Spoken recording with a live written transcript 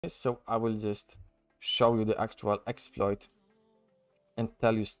So I will just show you the actual exploit and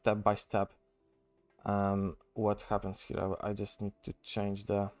tell you step by step what happens here. I just need to change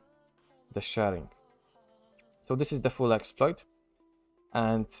the sharing. So this is the full exploit,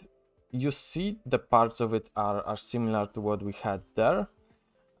 and you see the parts of it are similar to what we had there.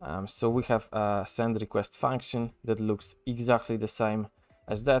 So we have a send request function that looks exactly the same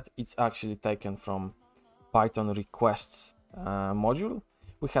as that. It's actually taken from Python requests module.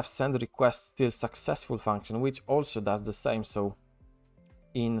 We have send request still successful function, which also does the same. So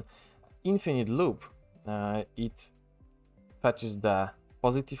in infinite loop, it fetches the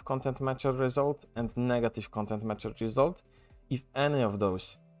positive content matcher result and negative content matcher result. If any of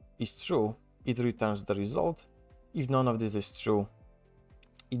those is true, it returns the result. If none of this is true,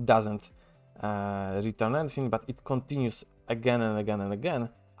 it doesn't return anything, but it continues again and again and again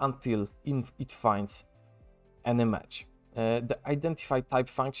until it finds any match. The identify type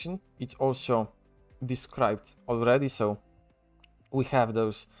function, it's also described already. So we have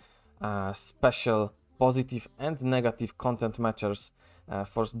those special positive and negative content matchers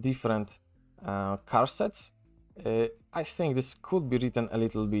for different car sets. I think this could be written a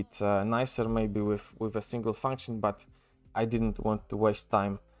little bit nicer, maybe with a single function, but I didn't want to waste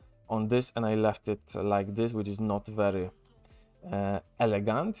time on this, and I left it like this, which is not very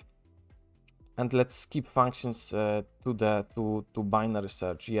elegant. And let's skip functions to binary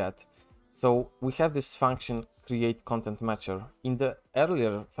search yet. So we have this function create content matcher. In the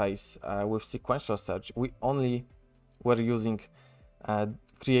earlier phase with sequential search, we only were using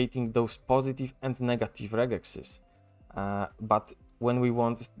creating those positive and negative regexes. But when we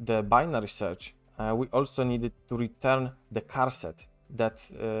want the binary search, we also needed to return the car set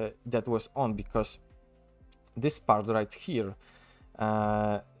that was on, because this part right here,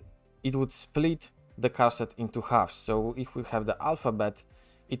 it would split the car set into halves. So if we have the alphabet,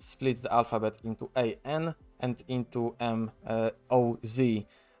 it splits the alphabet into A, N and into M, O, Z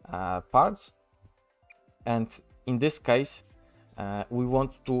parts. And in this case, we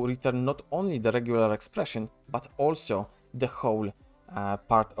want to return not only the regular expression, but also the whole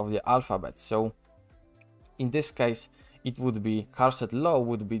part of the alphabet. So in this case, it would be car set low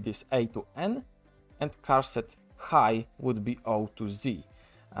would be this A to N, and car set high would be O to Z.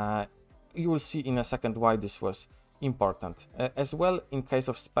 You will see in a second why this was important. As well, in case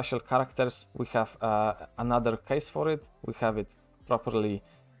of special characters, we have another case for it. We have it properly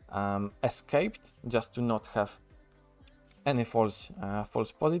escaped, just to not have any false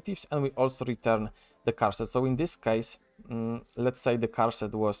positives, and we also return the car set. So in this case, let's say the car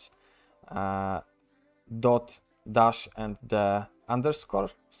set was dot, dash, and the underscore.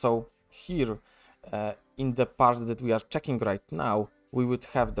 So here, in the part that we are checking right now, we would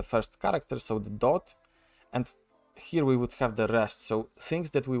have the first character, so the dot, and here we would have the rest, so things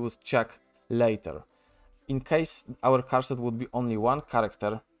that we would check later. In case our car set would be only one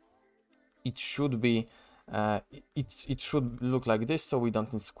character, it should be it should look like this, so we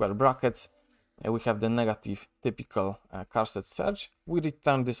don't need square brackets. We have the negative typical car set search. We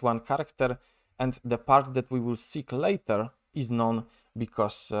return this one character, and the part that we will seek later is none,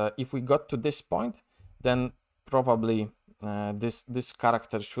 because if we got to this point, then probably this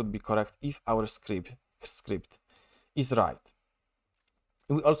character should be correct if our script is right.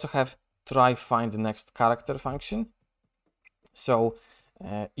 We also have try find next character function. So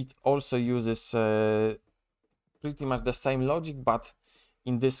it also uses pretty much the same logic, but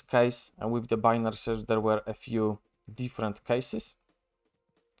in this case with the binary search there were a few different cases.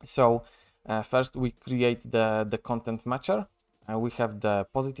 So first we create the content matcher. We have the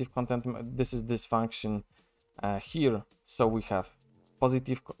positive content. This is this function here. So we have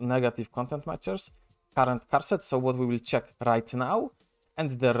positive, negative content matchers, current car set, so what we will check right now,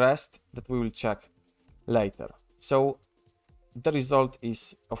 and the rest that we will check later. So the result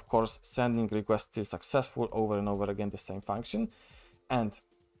is, of course, sending request still successful over and over again, the same function. And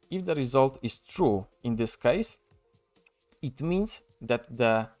if the result is true in this case, it means that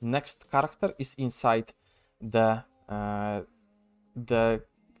the next character is inside the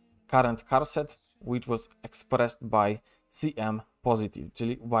current car set, which was expressed by CM positive,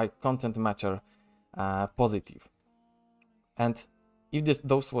 by content matcher positive. And if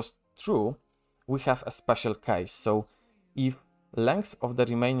those was true, we have a special case. So if length of the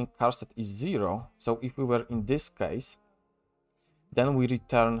remaining car set is 0, so if we were in this case, then we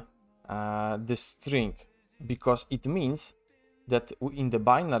return this string, because it means that in the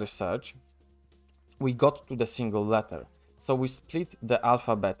binary search we got to the single letter. So we split the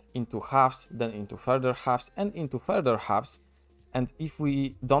alphabet into halves, then into further halves, and into further halves. And if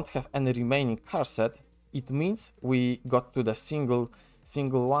we don't have any remaining car set, it means we got to the single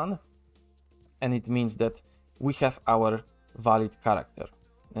single one, and it means that we have our valid character.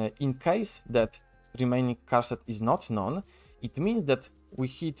 In case that remaining char set is not known, it means that we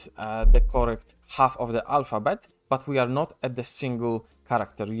hit the correct half of the alphabet, but we are not at the single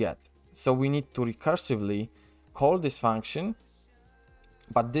character yet. So we need to recursively call this function,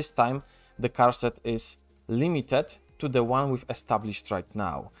 but this time the char set is limited to the one we've established right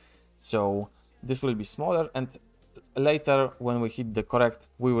now. So this will be smaller, and later when we hit the correct,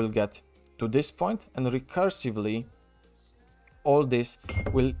 we will get to this point, and recursively all this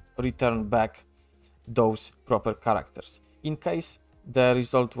will return back those proper characters. In case the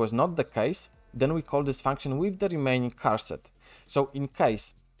result was not the case, then we call this function with the remaining char set. So in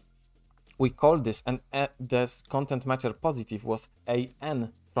case we call this and the content matcher positive was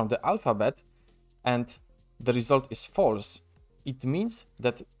an from the alphabet and the result is false, it means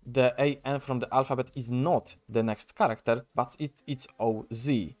that the an from the alphabet is not the next character, but it's oz.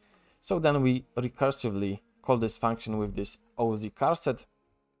 So then we recursively call this function with this oz char set,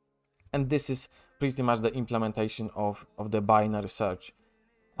 and this is pretty much the implementation of the binary search.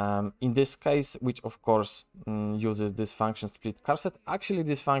 In this case, which of course uses this function split char set, actually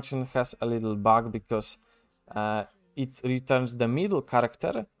this function has a little bug because it returns the middle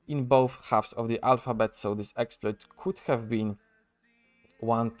character in both halves of the alphabet, so this exploit could have been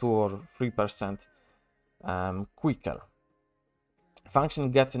 1, 2, or 3% quicker.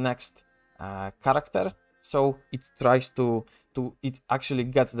 Function get next character, so it tries to it actually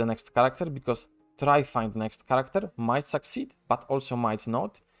gets the next character, because try find next character might succeed but also might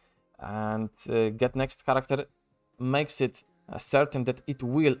not, and get next character makes it certain that it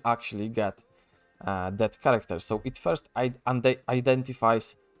will actually get that character. So it first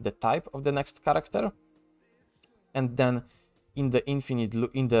identifies the type of the next character, and then in the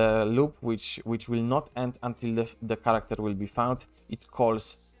in the loop which will not end until the character will be found, it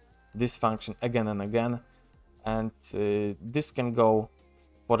calls this function again and again, and this can go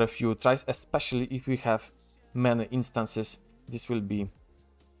for a few tries, especially if we have many instances. This will be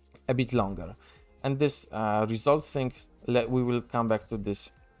a bit longer, and this results thing, we will come back to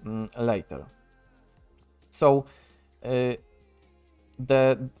this later. So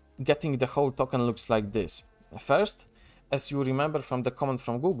getting the whole token looks like this. First, as you remember from the comment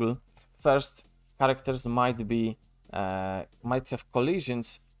from Google, first characters might have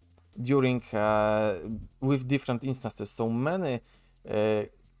collisions during with different instances. So many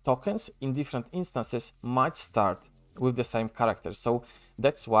tokens in different instances might start with the same character. So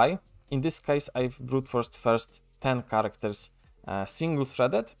that's why in this case I've brute forced first 10 characters single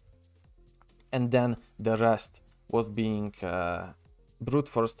threaded, and then the rest was being brute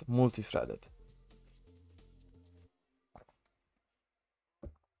forced multi-threaded.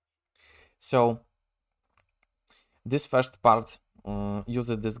 So this first part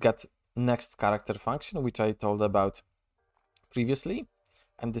uses this get next character function, which I told about previously,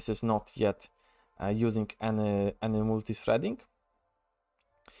 and this is not yet using any multi-threading.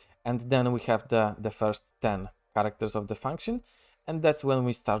 And then we have the first 10 characters of the function, and that's when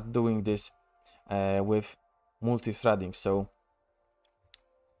we start doing this with multi-threading. So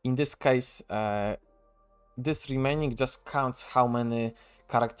in this case, this remaining just counts how many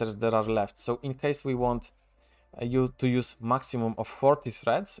characters there are left. So in case we want you to use maximum of 40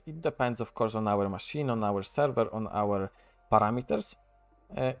 threads, it depends of course on our machine, on our server, on our parameters.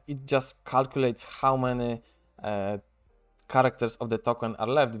 It just calculates how many characters of the token are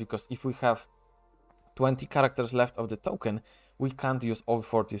left, because if we have 20 characters left of the token, we can't use all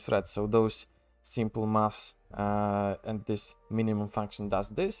 40 threads. So those simple maths and this minimum function does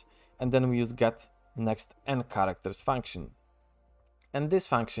this, and then we use get next n characters function, and this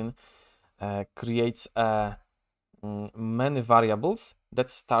function creates many variables that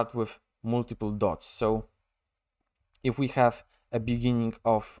start with multiple dots. So if we have a beginning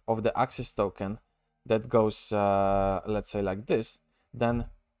of the access token that goes let's say like this, then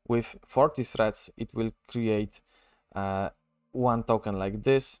with 40 threads it will create one token like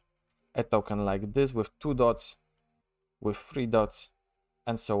this, a token like this with 2 dots, with 3 dots,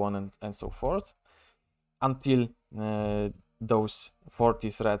 and so on and so forth, until those 40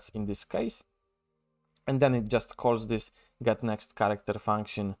 threads in this case. And then it just calls this get next character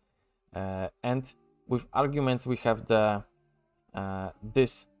function, and with arguments we have the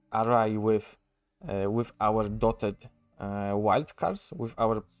this array with our dotted wildcards, with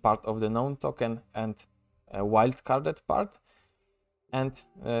our part of the known token and wildcarded part, and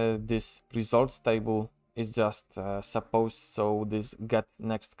this results table is just supposed, so this get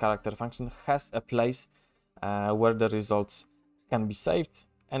next character function has a place where the results can be saved,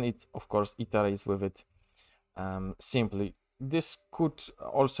 and it of course iterates with it simply this could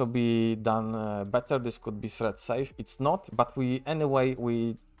also be done better. This could be thread safe. It's not, but we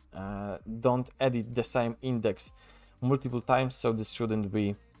don't edit the same index multiple times, so this shouldn't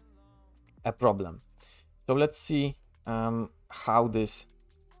be a problem. So let's see how this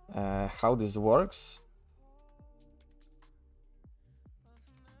works.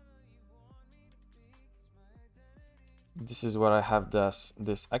 This is where I have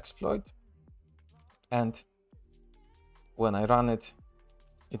this exploit, and when I run it,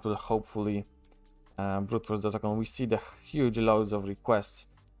 it will hopefully brute force the token. We see the huge loads of requests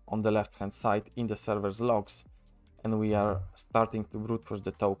on the left hand side in the server's logs, and we are starting to brute force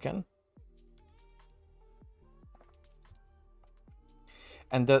the token.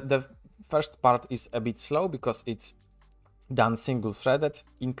 And the first part is a bit slow because it's done single threaded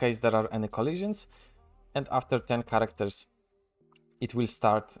in case there are any collisions, and after 10 characters it will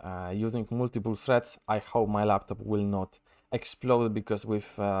start using multiple threads. I hope my laptop will not explode because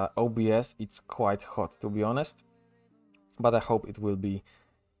with OBS it's quite hot, to be honest, but I hope it will be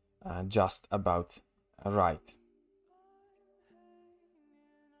just about right.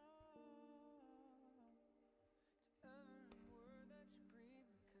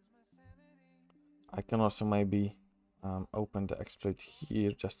 I can also maybe open the exploit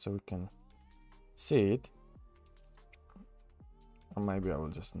here just so we can see it. Or maybe I will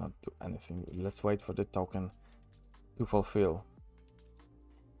just not do anything. Let's wait for the token to fulfill.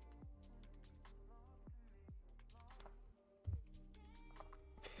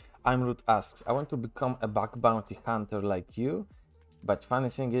 Imroot asks, I want to become a bug bounty hunter like you, but funny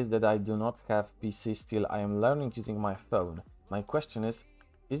thing is that I do not have PC still. I am learning using my phone. My question is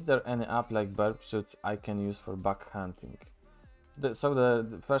there any app like Burpsuit I can use for bug hunting? So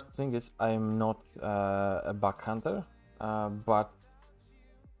the first thing is I'm not a bug hunter, but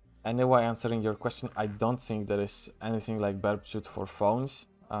anyway, answering your question, I don't think there is anything like Burpsuit for phones.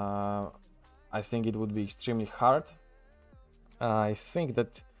 I think it would be extremely hard. I think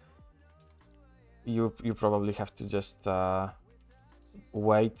that you probably have to just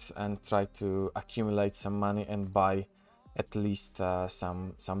wait and try to accumulate some money and buy at least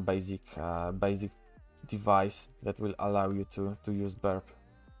some basic device that will allow you to use Burp.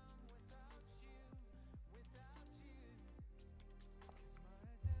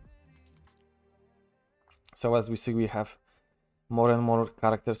 So as we see, we have more and more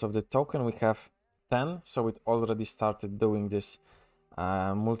characters of the token. We have 10, so it already started doing this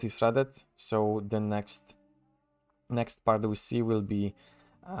multi-threaded. So the next part we see will be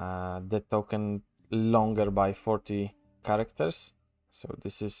the token longer by 40 characters. So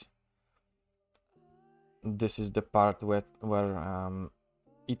this is the part where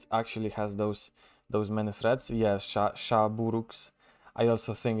it actually has those many threads. Yeah, Shaburuks. I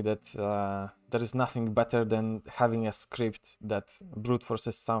also think that there is nothing better than having a script that brute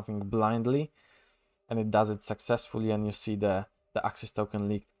forces something blindly and it does it successfully, and you see the access token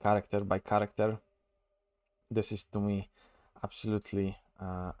leaked character by character. This is, to me, absolutely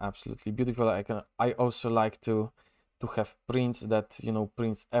beautiful. I also like to have prints that, you know,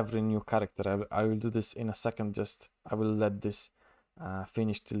 prints every new character. I will do this in a second. Just I will let this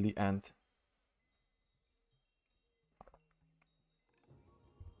finish till the end.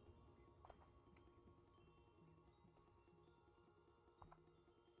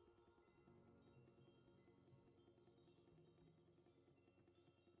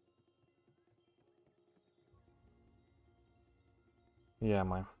 Yeah,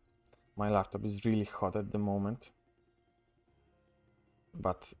 my laptop is really hot at the moment,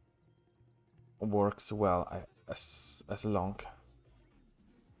 but works well as long.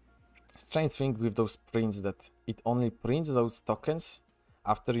 Strange thing with those prints that it only prints those tokens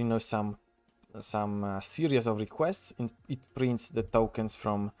after, you know, some series of requests, and it prints the tokens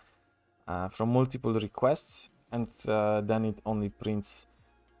from multiple requests, and then it only prints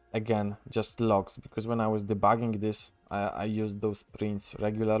again just logs, because when I was debugging this, I used those prints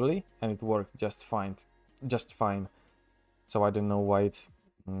regularly and it worked just fine. So I don't know why it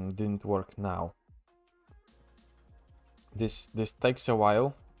didn't work now. This takes a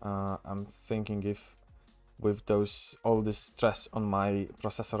while. I'm thinking if with all this stress on my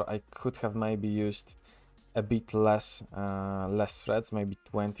processor, I could have maybe used a bit less threads. Maybe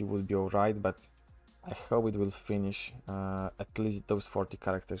 20 would be alright, but I hope it will finish at least those 40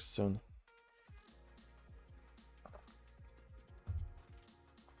 characters soon.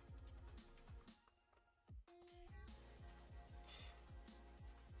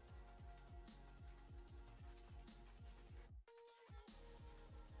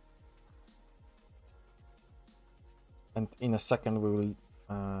 And in a second we will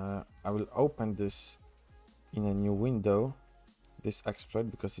I will open this in a new window this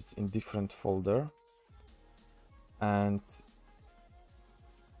exploit because it's in different folder, and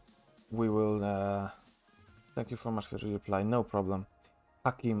we will thank you so much for your reply. No problem.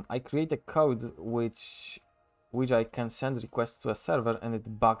 Hakim, I create a code which I can send requests to a server and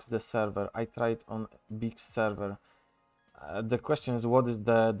it bugs the server. I tried on big server. The question is, what is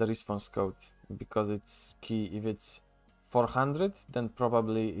the response code? Because it's key. If it's 400, then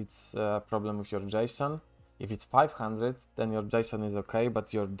probably it's a problem with your JSON. If it's 500, then your JSON is okay,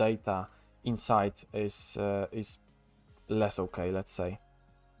 but your data inside is less okay, let's say.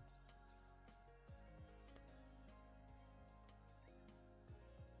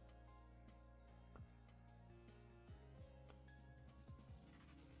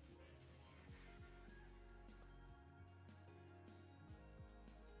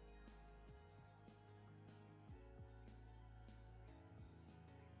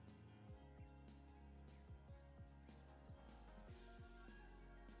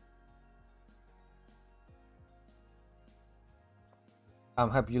 I'm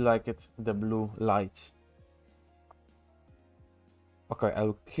happy you like it, the blue lights. Okay,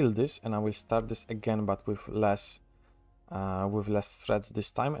 I'll kill this and I will start this again, but with less threads this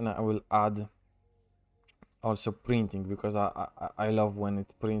time, and I will add also printing, because I love when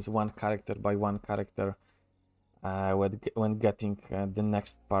it prints one character by one character when getting the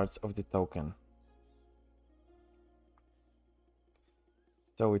next parts of the token.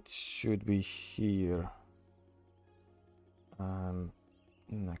 So it should be here.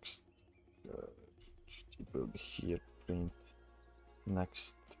 Next, it will be here. Print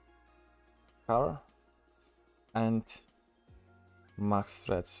next car and max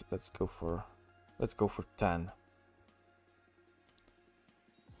threads. Let's go for 10.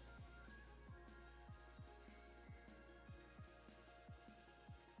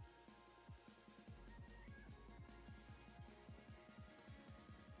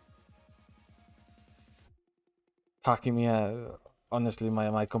 Hakim, yeah, honestly,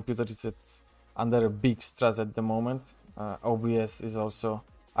 my computer is under a big stress at the moment. OBS is also,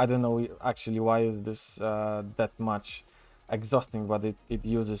 I don't know actually why is this that much exhausting, but it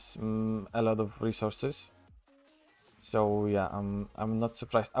uses a lot of resources. So yeah, I'm not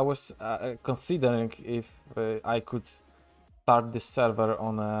surprised. I was considering if I could start this server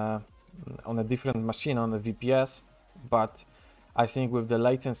on a different machine, on a VPS, but I think with the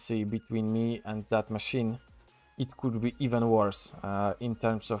latency between me and that machine, it could be even worse in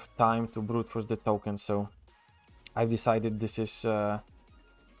terms of time to brute force the token. So I've decided this is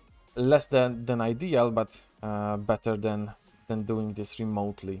less than ideal, but better than doing this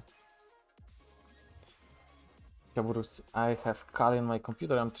remotely. I have Kali on my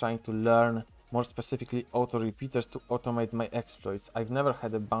computer. I'm trying to learn, more specifically, auto repeaters to automate my exploits. I've never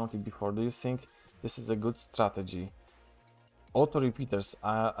had a bounty before. Do you think this is a good strategy? Auto repeaters,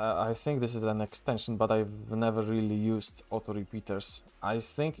 I think this is an extension, but I've never really used auto repeaters. I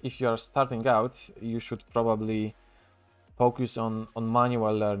think if you are starting out, you should probably focus on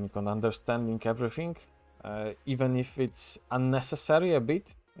manual learning, on understanding everything. Even if it's unnecessary a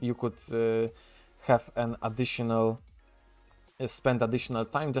bit, you could have an additional spend additional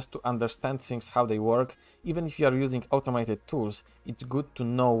time just to understand things, how they work. Even if you are using automated tools, it's good to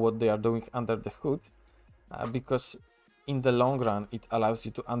know what they are doing under the hood, because in the long run it allows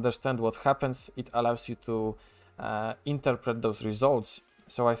you to understand what happens. It allows you to interpret those results.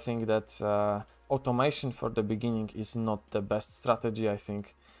 So I think that automation for the beginning is not the best strategy. I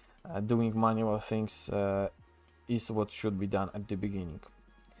think doing manual things is what should be done at the beginning.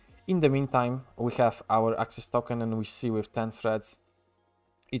 In the meantime, we have our access token, and we see with 10 threads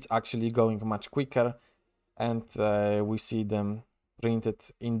it's actually going much quicker, and we see them printed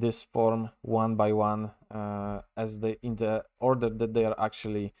in this form one by one, as in the order that they are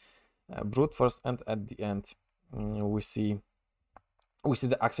actually brute force, and at the end we see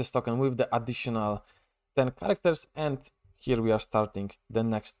the access token with the additional 10 characters, and here we are starting the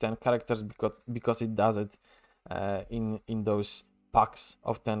next 10 characters because it does it in those packs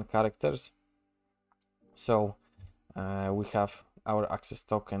of 10 characters. So we have our access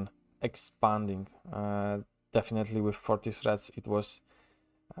token expanding. Definitely with 40 threads it was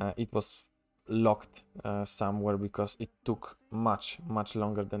locked somewhere because it took much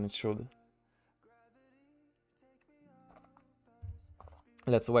longer than it should.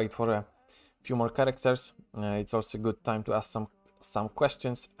 Let's wait for a few more characters. It's also a good time to ask some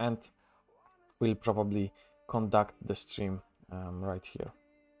questions, and we'll probably conduct the stream right here.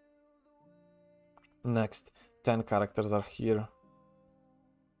 Next 10 characters are here.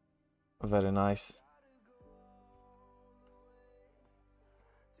 Very nice.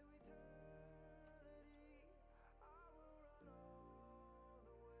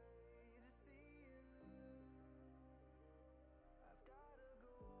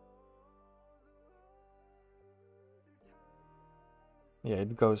 Yeah,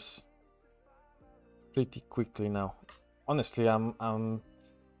 it goes pretty quickly now. Honestly, I'm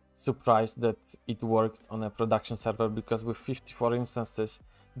surprised that it worked on a production server, because with 54 instances,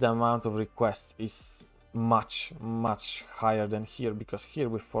 the amount of requests is much higher than here, because here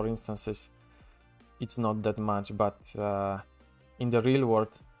with 4 instances, it's not that much, but in the real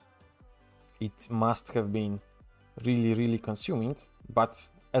world, it must have been really consuming. But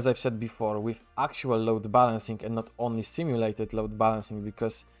as I've said before, with actual load balancing and not only simulated load balancing,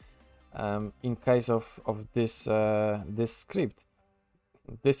 because in case of this this script,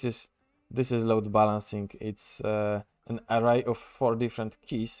 this is load balancing. It's an array of 4 different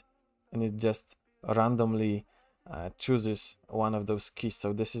keys, and it just randomly chooses one of those keys.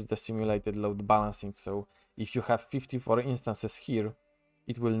 So this is the simulated load balancing. So if you have 54 instances here,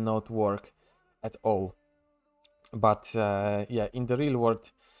 it will not work at all. But yeah, in the real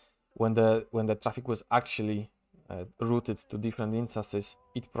world, when the traffic was actually routed to different instances,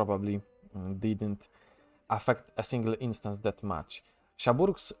 it probably didn't affect a single instance that much.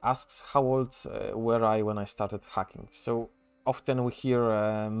 Shaburks asks how old were I when I started hacking. So often we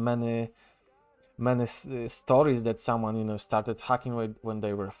hear many stories that someone started hacking when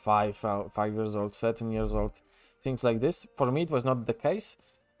they were 5 years old, 13 years old, things like this. For me, it was not the case.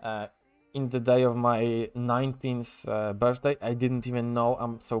 In the day of my 19th birthday, I didn't even know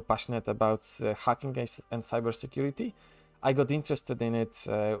I'm so passionate about hacking and cybersecurity. I got interested in it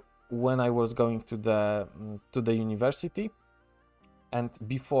when I was going to the university, and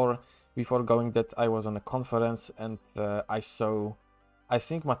before going that, I was on a conference, and I saw, I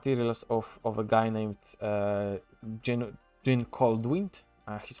think, materials of a guy named Gene Coldwind.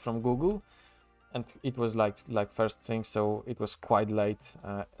 He's from Google, and it was like first thing, so it was quite late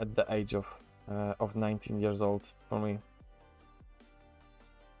at the age of 19 years old for me.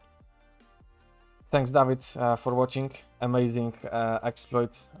 Thanks, David, for watching. Amazing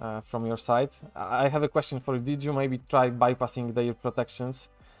exploit from your side. I have a question for you. Did you maybe try bypassing their protections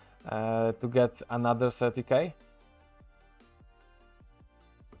to get another 30k?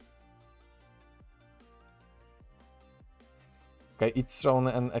 Okay, it's thrown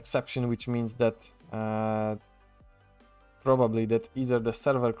an exception, which means that probably that either the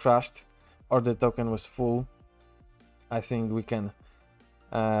server crashed or the token was full. I think we can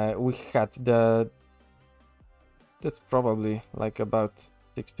we had that's probably like about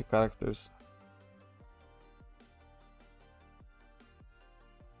 60 characters.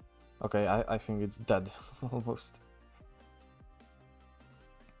 Okay, I think it's dead almost.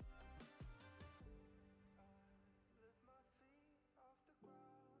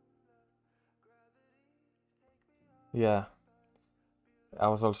 Yeah, I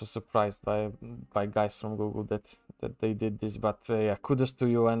was also surprised by guys from Google that they did this, but yeah, kudos to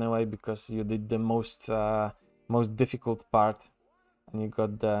you anyway, because you did the most difficult part, and you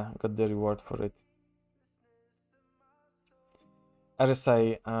got the reward for it.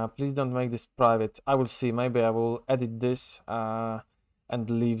 RSA, please don't make this private. I will see. Maybe I will edit this and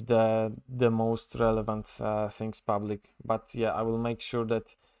leave the most relevant things public. But yeah, I will make sure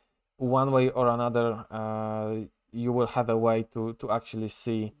that one way or another you will have a way to actually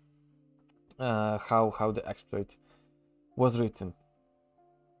see how the exploit was written.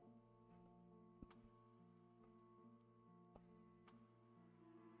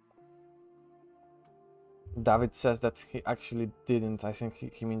 David says that he actually didn't. I think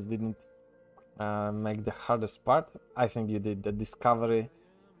he means didn't make the hardest part. I think you did. The discovery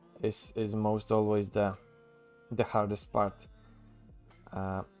is most always the hardest part.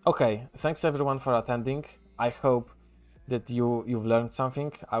 Okay, thanks everyone for attending. I hope that you've learned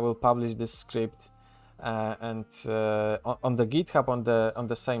something. I will publish this script and on the GitHub on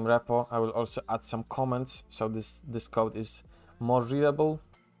the same repo. I will also add some comments, so this code is more readable.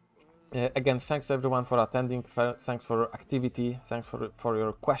 Again, thanks everyone for attending. Thanks for your activity. Thanks for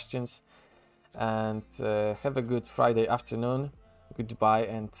your questions, and have a good Friday afternoon. Goodbye,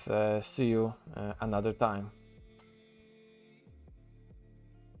 and see you another time.